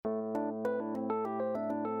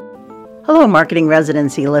Hello, Marketing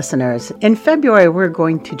Residency listeners. In February, we're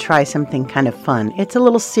going to try something kind of fun. It's a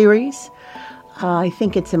little series. I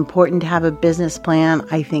think it's important to have a business plan.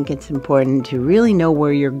 I think it's important to really know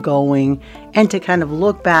where you're going and to kind of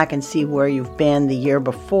look back and see where you've been the year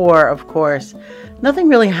before. Of course, nothing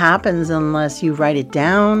really happens unless you write it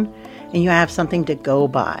down and you have something to go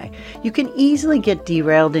by. You can easily get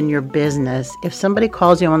derailed in your business if somebody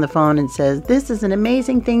calls you on the phone and says, this is an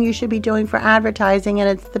amazing thing you should be doing for advertising and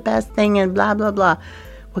it's the best thing and blah, blah, blah.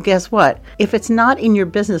 Well, guess what? If it's not in your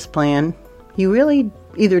business plan, you really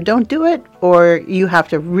either don't do it or you have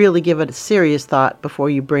to really give it a serious thought before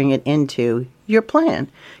you bring it into your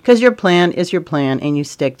plan, because your plan is your plan and you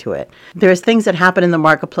stick to it. There's things that happen in the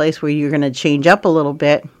marketplace where you're going to change up a little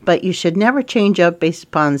bit, but you should never change up based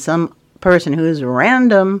upon some person who is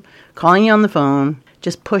random calling you on the phone,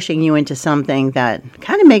 just pushing you into something that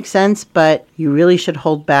kind of makes sense, but you really should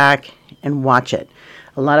hold back and watch it.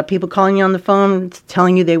 A lot of people calling you on the phone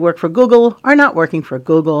telling you they work for Google are not working for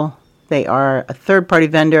Google. They are a third-party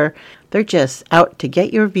vendor. They're just out to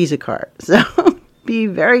get your Visa card. So be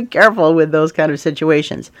very careful with those kind of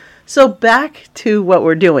situations. So back to what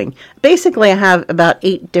we're doing. Basically, I have about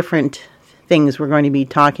 8 different things we're going to be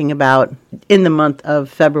talking about in the month of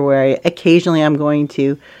February. Occasionally, I'm going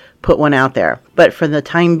to put one out there. But for the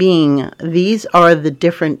time being, these are the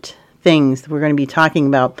different things we're going to be talking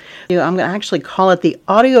about. I'm going to actually call it the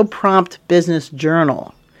Audio Prompt Business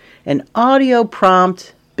Journal. An Audio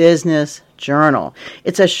Prompt Business Journal.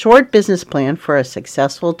 It's a short business plan for a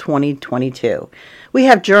successful 2022. We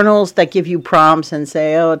have journals that give you prompts and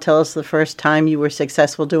say, oh, tell us the first time you were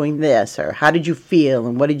successful doing this, or how did you feel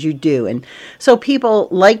and what did you do? And so people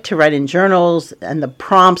like to write in journals, and the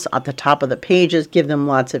prompts at the top of the pages give them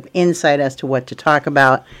lots of insight as to what to talk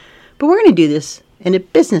about. But we're going to do this in a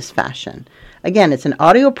business fashion. Again, it's an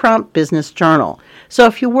audio prompt business journal. So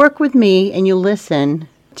if you work with me and you listen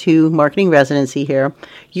to Marketing Residency here,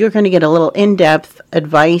 you're going to get a little in-depth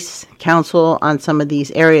advice, counsel on some of these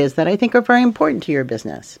areas that I think are very important to your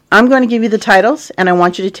business. I'm going to give you the titles, and I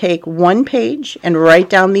want you to take one page and write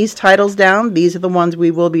down these titles down. These are the ones we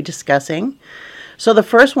will be discussing. So the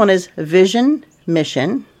first one is Vision,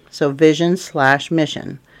 Mission. So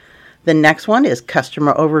vision/mission. The next one is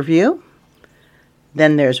Customer Overview.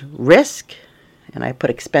 Then there's Risk, and I put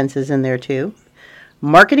expenses in there too.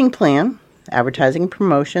 Marketing Plan, advertising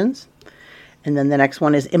promotions. And then the next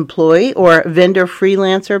one is employee or vendor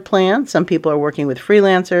freelancer plan. Some people are working with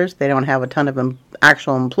freelancers. They don't have a ton of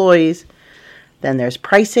actual employees. Then there's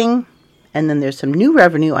pricing. And then there's some new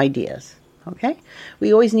revenue ideas. Okay?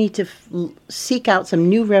 We always need to seek out some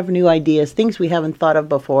new revenue ideas, things we haven't thought of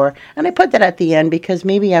before. And I put that at the end because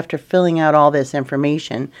maybe after filling out all this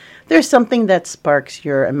information, there's something that sparks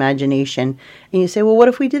your imagination. And you say, well, what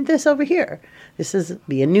if we did this over here? This is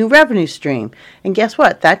be a new revenue stream. And guess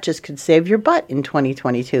what? That just could save your butt in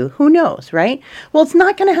 2022. Who knows, right? Well, it's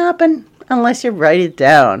not going to happen unless you write it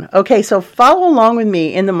down. Okay, so follow along with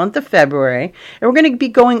me in the month of February. And we're going to be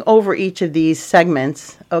going over each of these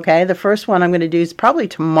segments. Okay, the first one I'm going to do is probably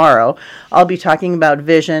tomorrow. I'll be talking about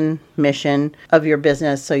vision, mission of your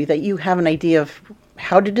business so that you have an idea of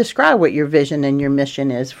how to describe what your vision and your mission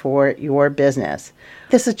is for your business.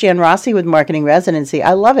 This is Jan Rossi with Marketing Residency.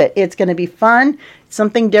 I love it. It's going to be fun,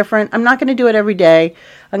 something different. I'm not going to do it every day.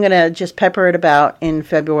 I'm going to just pepper it about in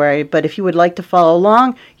February. But if you would like to follow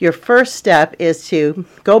along, your first step is to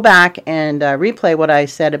go back and replay what I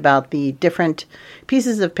said about the different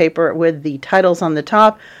pieces of paper with the titles on the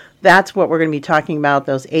top. That's what we're going to be talking about,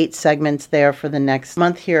 those 8 segments there for the next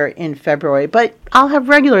month here in February. But I'll have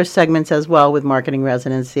regular segments as well with Marketing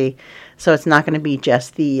Residency, so it's not going to be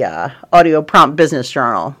just the Audio Prompt Business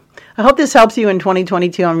Journal. I hope this helps you in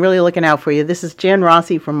 2022. I'm really looking out for you. This is Jan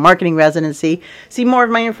Rossi from Marketing Residency. See more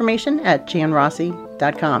of my information at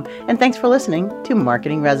janrossi.com. And thanks for listening to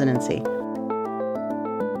Marketing Residency.